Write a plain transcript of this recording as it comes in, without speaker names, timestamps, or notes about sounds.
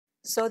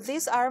So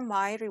these are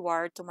my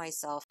reward to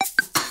myself.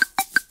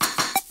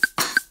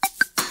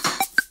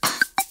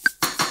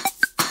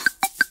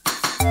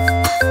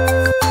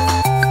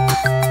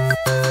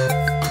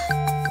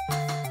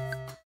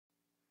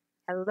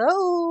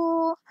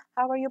 Hello!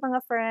 How are you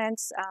mga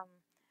friends?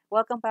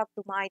 Welcome back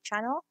to my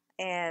channel,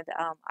 and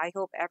I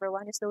hope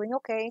everyone is doing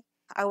okay.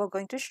 I will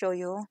going to show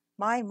you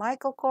my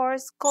Michael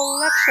Kors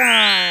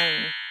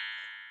collection.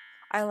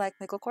 I like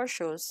Michael Kors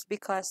shoes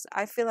because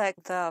I feel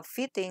like the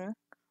fitting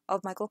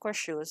of Michael Kors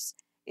shoes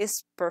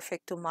is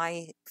perfect to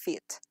my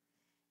feet,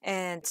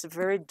 and it's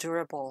very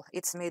durable.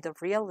 It's made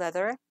of real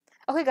leather.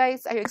 Okay,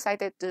 guys, are you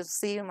excited to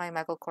see my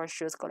Michael Kors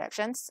shoes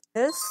collections?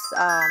 This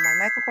my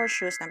Michael Kors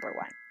shoes number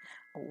one,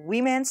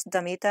 women's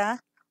Damita,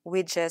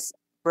 wedges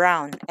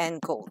brown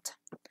and gold.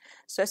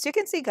 So as you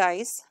can see,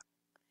 guys,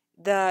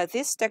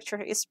 this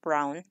texture is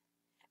brown,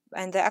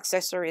 and the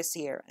accessories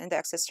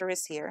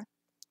here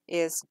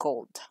is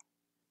gold.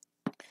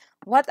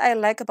 What I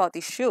like about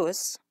these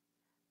shoes,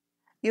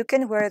 you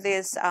can wear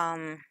this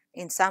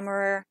in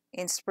summer,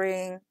 in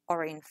spring,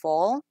 or in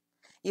fall.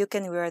 You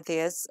can wear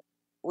this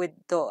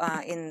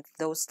in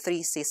those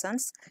 3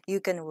 seasons. You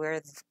can wear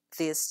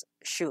these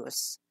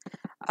shoes.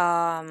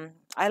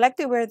 I like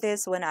to wear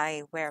this when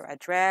I wear a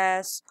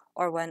dress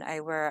or when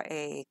I wear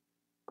a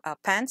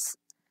pants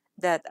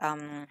that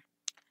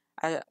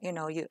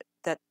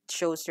that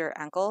shows your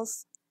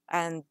ankles.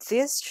 And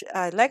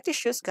I like these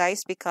shoes,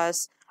 guys,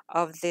 because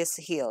of these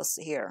heels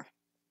here.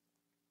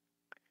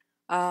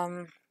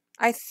 Um,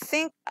 I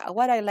think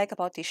what I like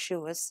about these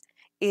shoes,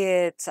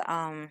 it's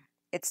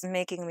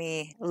making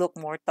me look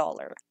more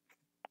taller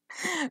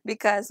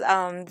because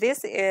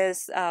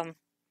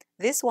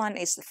this one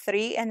is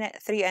 3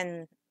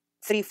 and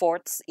 3 4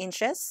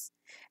 inches,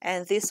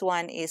 and this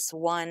one is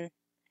 1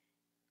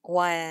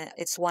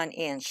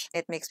 inch.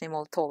 It makes me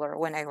more taller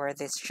when I wear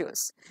these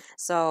shoes.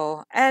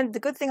 So, and the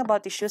good thing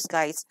about these shoes,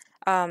 guys,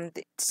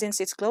 since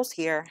closed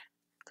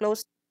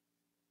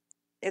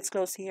it's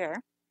closed here,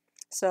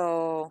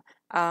 so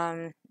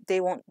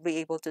they won't be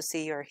able to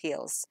see your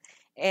heels.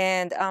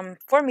 And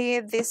for me,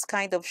 this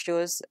kind of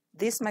shoes,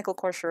 these Michael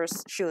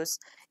Kors shoes,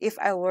 if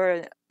I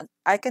wear,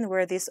 I can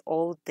wear this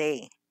all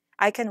day.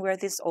 I can wear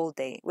this all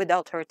day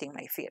without hurting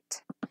my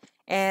feet.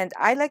 And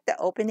I like the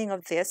opening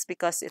of this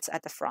because it's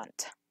at the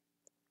front.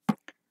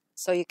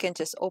 So you can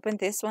just open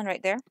this one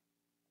right there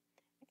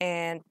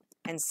and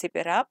zip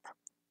it up.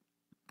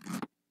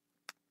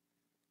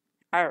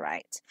 All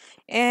right.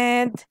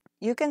 And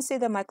you can see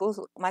the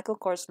Michael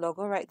Kors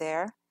logo right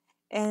there.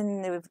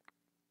 And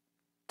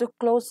to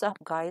close up,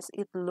 guys,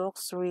 it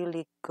looks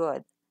really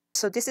good.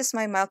 So this is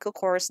my Michael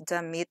Kors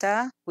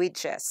Damita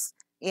wedges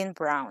in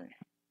brown.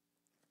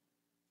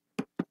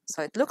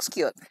 So it looks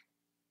cute.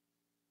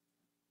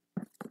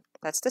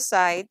 That's the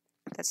side,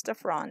 that's the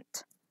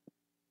front,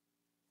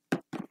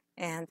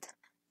 and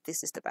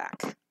this is the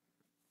back.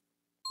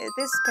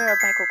 This pair of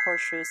Michael Kors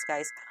shoes,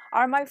 guys,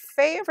 are my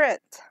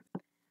favorite.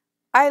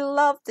 I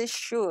love these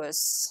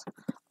shoes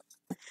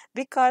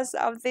because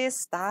of this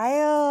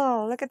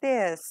style. Look at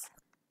this.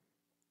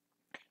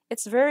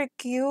 It's very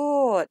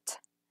cute.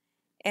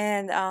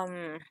 And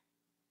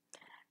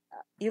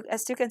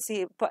as you can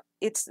see, but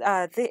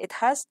it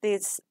has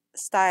this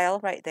style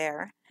right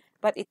there,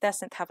 but it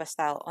doesn't have a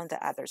style on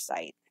the other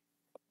side.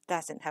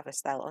 Doesn't have a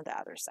style on the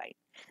other side.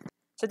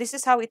 So this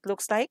is how it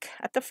looks like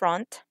at the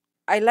front.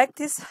 I like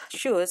these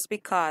shoes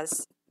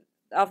because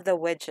of the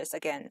wedges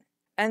again.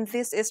 And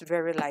this is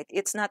very light.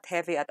 It's not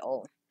heavy at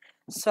all.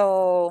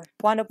 So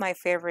one of my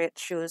favorite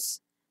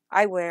shoes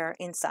I wear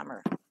in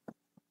summer.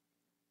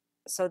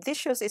 So this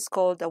shoes is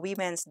called the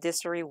women's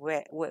Discovery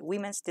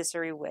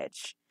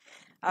wedge.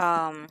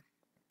 Um,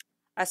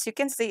 as you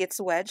can see, it's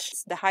wedge.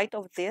 The height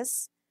of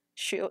this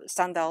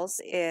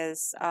sandals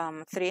is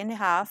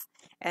 3.5,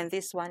 and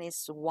this one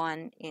is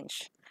 1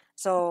 inch.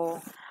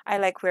 So I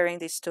like wearing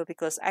these two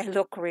because I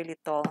look really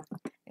tall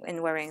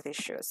in wearing these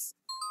shoes.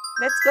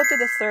 Let's go to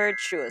the third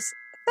shoes.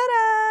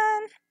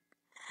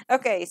 Ta-da!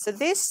 Okay, so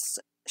this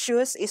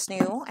shoes is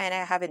new and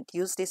I haven't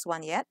used this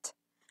one yet.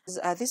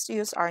 These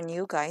shoes are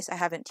new, guys. I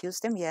haven't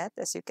used them yet,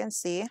 as you can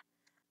see.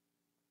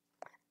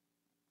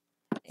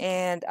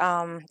 And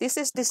this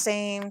is the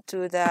same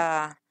to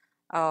the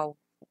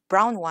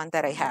brown one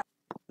that I have.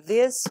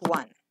 This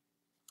one.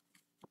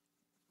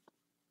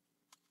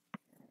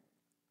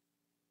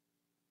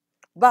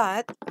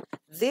 But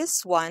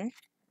this one,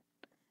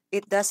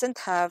 it doesn't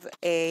have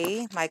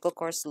a Michael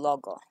Kors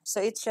logo.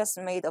 So it's just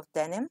made of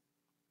denim.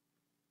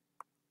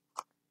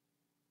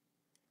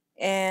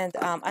 And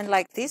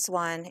unlike this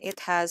one,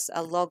 it has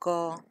a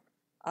logo,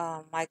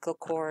 Michael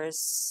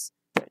Kors.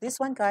 This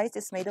one, guys,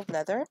 is made of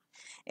leather.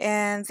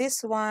 And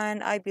this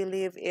one, I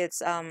believe it's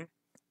kind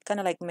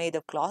of like made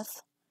of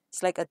cloth.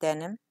 It's like a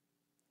denim.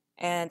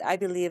 And I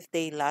believe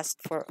they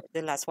last for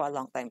a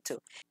long time too.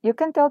 You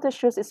can tell the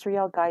shoes is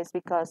real, guys,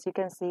 because you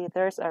can see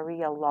there's a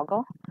real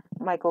logo,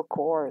 Michael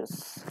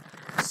Kors.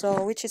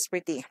 So which is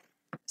pretty.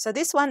 So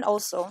this one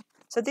also,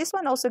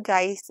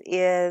 guys,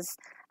 is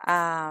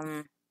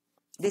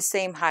the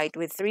same height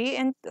with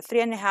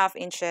 3.5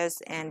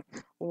 inches and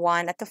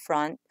one at the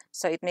front.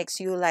 So it makes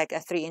you like a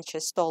 3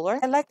 inches taller.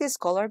 I like this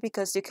color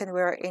because you can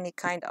wear any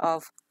kind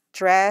of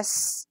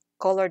dress,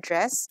 color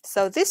dress.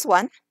 So this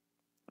one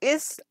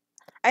is,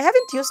 I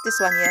haven't used this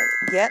one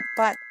yet,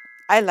 but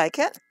I like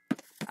it.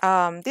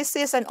 This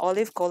is an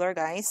olive color,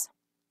 guys.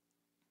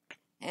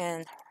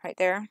 And right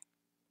there,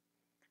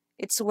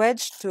 it's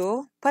wedge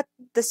too. But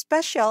the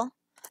special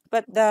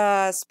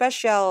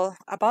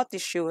about the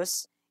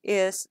shoes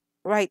is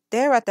right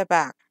there at the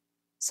back.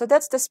 So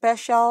that's the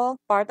special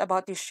part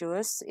about these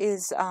shoes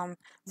is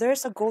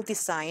there's a gold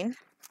design.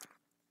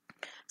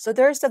 So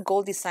there's a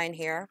gold design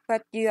here,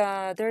 but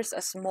yeah, there's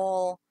a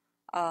small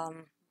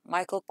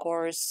Michael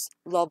Kors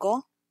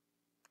logo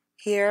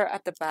here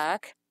at the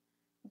back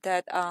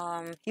that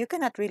you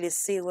cannot really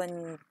see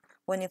when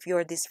if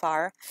you're this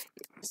far.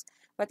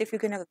 But if you're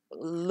gonna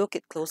look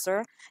it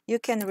closer, you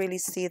can really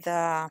see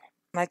the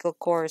Michael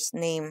Kors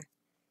name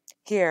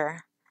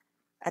here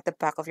at the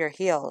back of your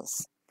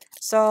heels.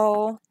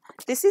 So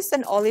this is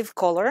an olive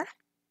color,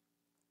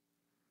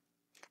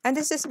 and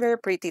this is very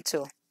pretty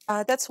too.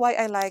 That's why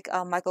I like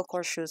Michael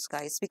Kors shoes,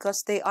 guys,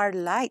 because they are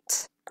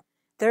light.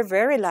 They're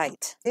very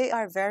light. They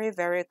are very,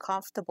 very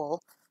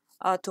comfortable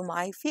to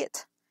my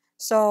feet.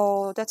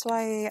 So that's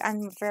why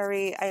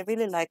I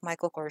really like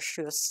Michael Kors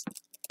shoes.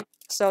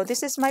 So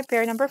this is my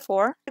pair number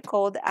 4,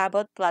 called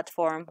Abbott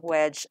Platform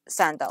Wedge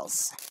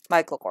Sandals,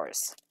 Michael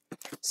Kors.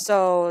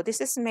 So this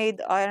is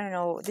made, I don't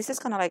know, this is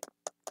kind of like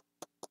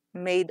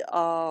made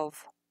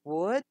of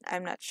wood,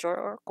 I'm not sure,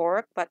 or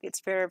cork, but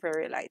it's very,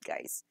 very light,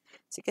 guys.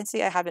 So you can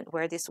see I haven't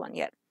wear this one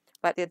yet,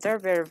 but they're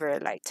very, very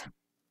light.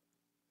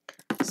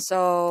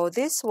 So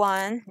this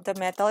one, the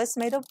metal is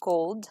made of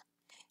gold,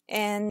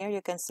 and here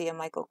you can see a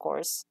Michael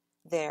Kors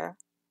there.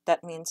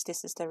 That means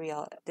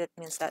that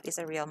means that is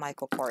a real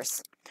Michael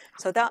Kors.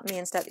 So that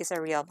means that is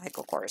a real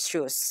Michael Kors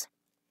shoes.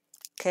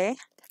 Okay.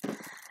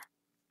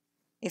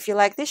 If you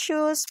like these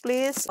shoes,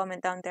 please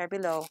comment down there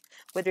below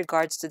with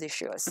regards to the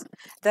shoes.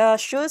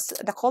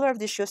 The color of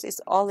the shoes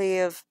is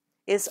olive,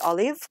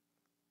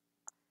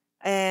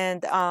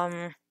 and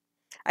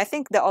I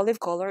think the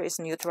olive color is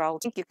neutral.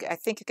 I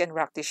think you can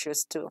rock these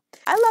shoes too.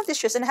 I love these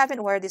shoes and I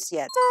haven't worn this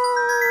yet.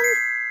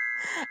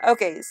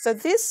 Okay, so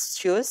this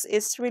shoes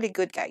is really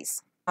good,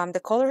 guys. The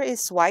color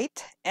is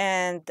white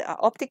and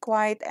optic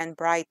white and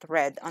bright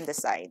red on the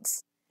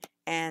sides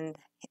and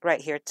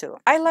right here too.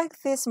 I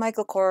like this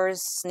Michael Kors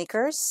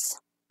sneakers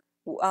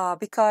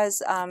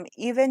because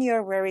even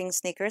you're wearing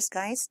sneakers,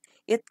 guys,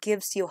 it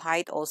gives you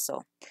height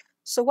also.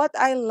 So what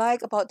I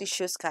like about these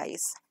shoes,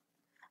 guys,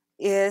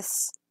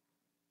 is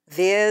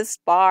this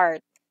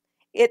part.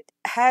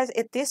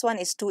 This one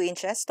is 2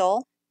 inches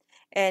tall,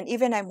 and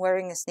even I'm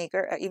wearing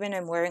even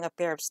I'm wearing a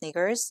pair of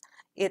sneakers,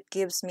 it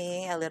gives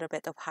me a little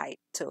bit of height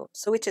too,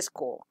 so which is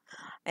cool.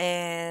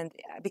 And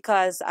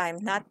because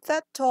I'm not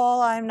that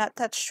tall, I'm not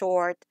that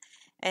short,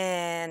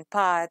 and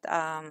but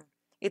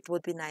it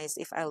would be nice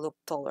if I look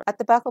taller. At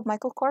the back of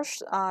Michael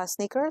Kors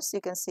sneakers,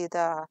 you can see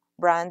the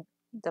brand,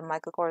 the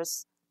Michael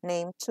Kors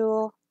name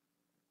too,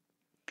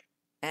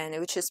 and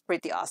which is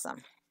pretty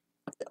awesome.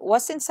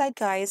 What's inside,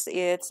 guys,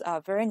 it's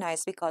very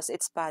nice because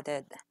it's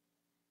padded.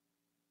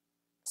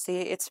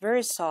 See, it's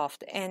very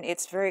soft and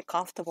it's very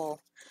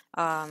comfortable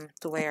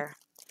to wear.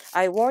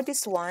 I wore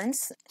this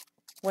once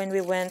when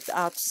we went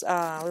out.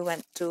 We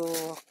went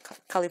to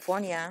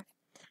California,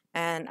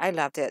 and I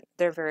loved it.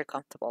 They're very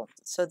comfortable.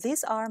 So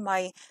these are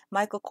my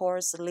Michael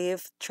Kors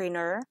Live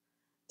Trainer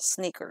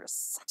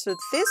sneakers. So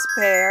this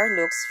pair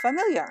looks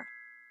familiar.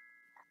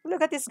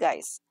 Look at this,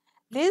 guys.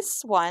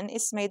 This one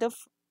is made of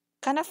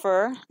kind of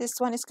fur. This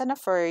one is kind of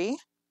furry.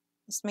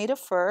 It's made of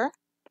fur,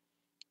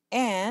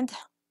 and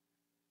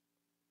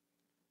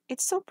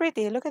it's so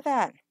pretty. Look at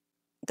that.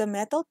 The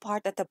metal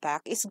part at the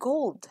back is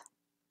gold.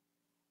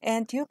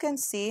 And you can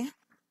see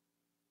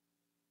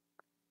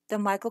the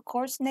Michael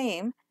Kors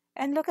name.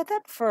 And look at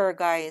that fur,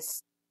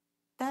 guys.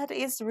 That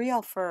is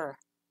real fur,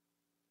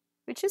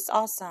 which is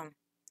awesome.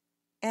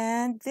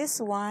 And this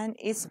one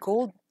is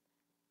gold.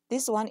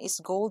 This one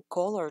is gold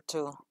color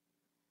too.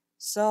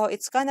 So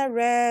it's kind of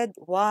red,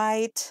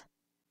 white,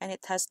 and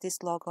it has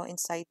this logo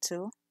inside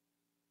too.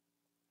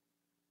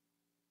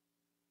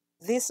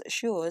 This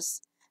shoes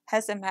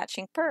has a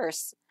matching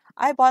purse.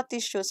 I bought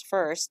these shoes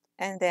first,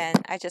 and then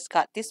I just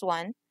got this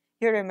one.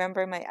 You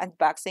remember my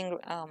unboxing,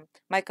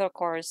 Michael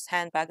Kors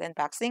handbag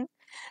unboxing?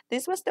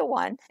 This was the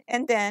one,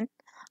 and then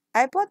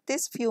I bought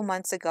this few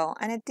months ago,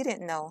 and I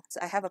didn't know. So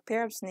I have a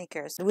pair of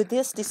sneakers with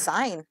this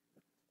design.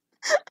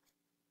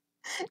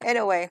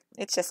 Anyway,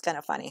 it's just kind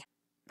of funny.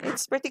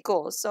 It's pretty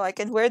cool. So I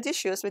can wear these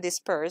shoes with this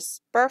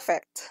purse.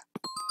 Perfect.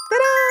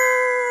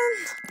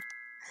 Ta-da!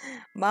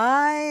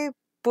 My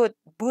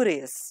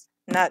booties,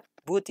 not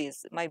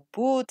booties, my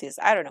booties,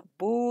 I don't know,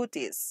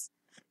 booties.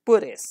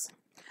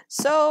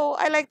 So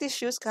I like these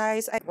shoes,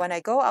 guys. When I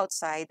go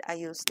outside, I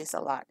use this a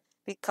lot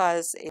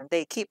because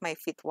they keep my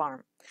feet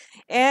warm.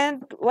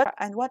 And what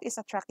is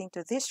attracting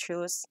to these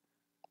shoes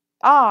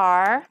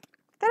are,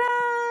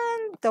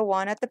 ta-da, the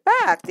one at the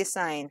back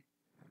design.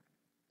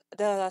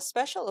 The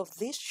special of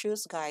these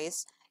shoes,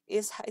 guys,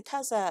 is it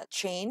has a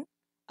chain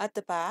at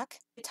the back.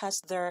 It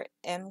has their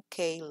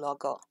MK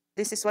logo.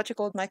 This is what you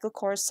call Michael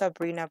Kors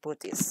Sabrina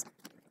booties.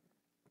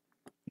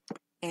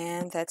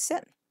 And that's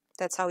it.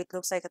 That's how it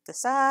looks like at the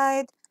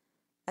side,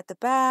 at the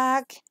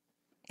back,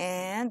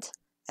 and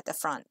at the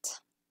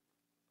front.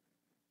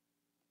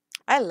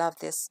 I love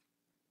this.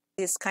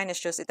 This kind of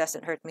shoes, it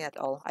doesn't hurt me at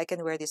all. I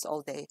can wear this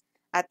all day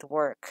at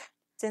work.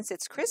 Since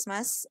it's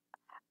Christmas,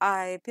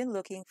 I've been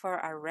looking for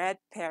a red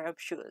pair of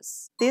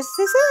shoes. This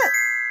is it.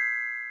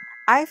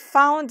 I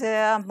found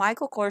the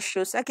Michael Kors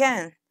shoes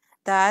again.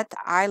 That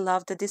I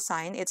love the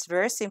design. It's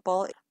very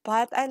simple,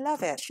 but I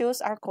love it.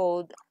 Shoes are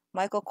called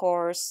Michael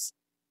Kors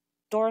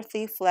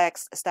Dorothy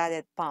Flex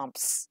studded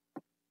pumps.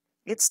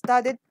 It's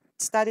studded,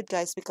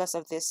 guys, because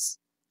of this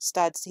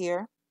studs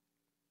here.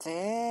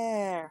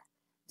 There.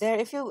 There,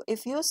 if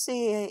you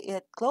see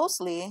it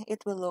closely,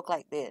 it will look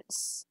like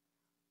this.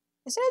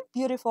 Isn't it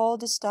beautiful,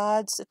 the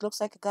studs? It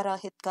looks like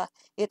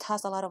it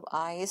has a lot of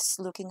eyes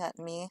looking at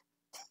me.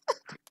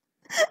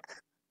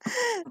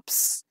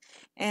 Oops.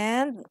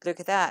 And look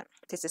at that.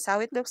 This is how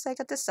it looks like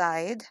at the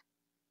side,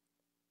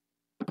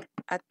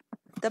 at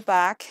the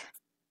back.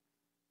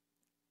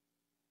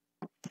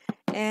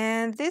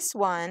 And this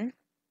one,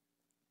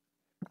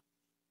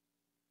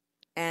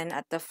 and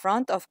at the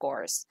front, of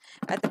course.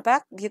 At the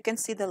back, you can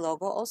see the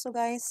logo also,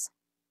 guys.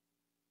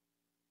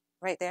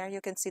 Right there, you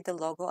can see the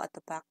logo at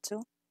the back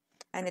too.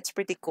 And it's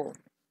pretty cool.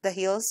 The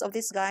heels of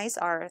these guys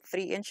are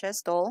 3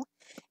 inches tall.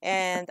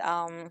 And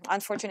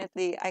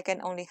unfortunately, I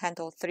can only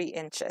handle 3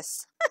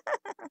 inches.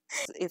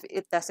 If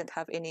it doesn't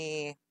have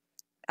any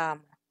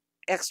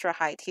extra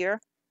height here,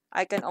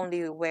 I can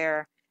only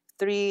wear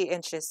 3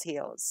 inches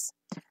heels.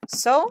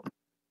 So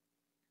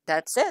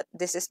that's it.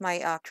 This is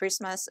my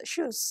Christmas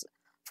shoes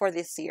for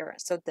this year.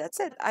 So that's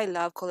it. I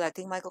love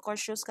collecting Michael Kors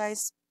shoes,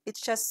 guys. It's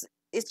just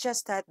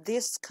that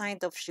this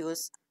kind of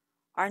shoes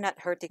are not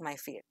hurting my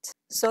feet.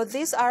 So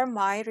these are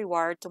my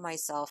reward to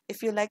myself.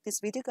 If you like this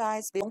video,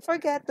 guys, don't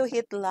forget to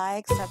hit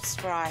like,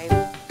 subscribe,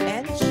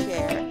 and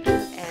share.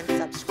 And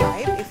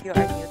subscribe if you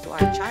are new to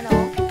our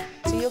channel,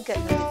 so you'll get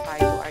notified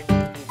to our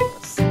new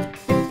videos.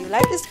 If you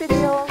like this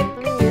video,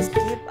 please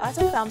give us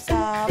a thumbs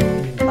up.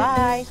 Bye!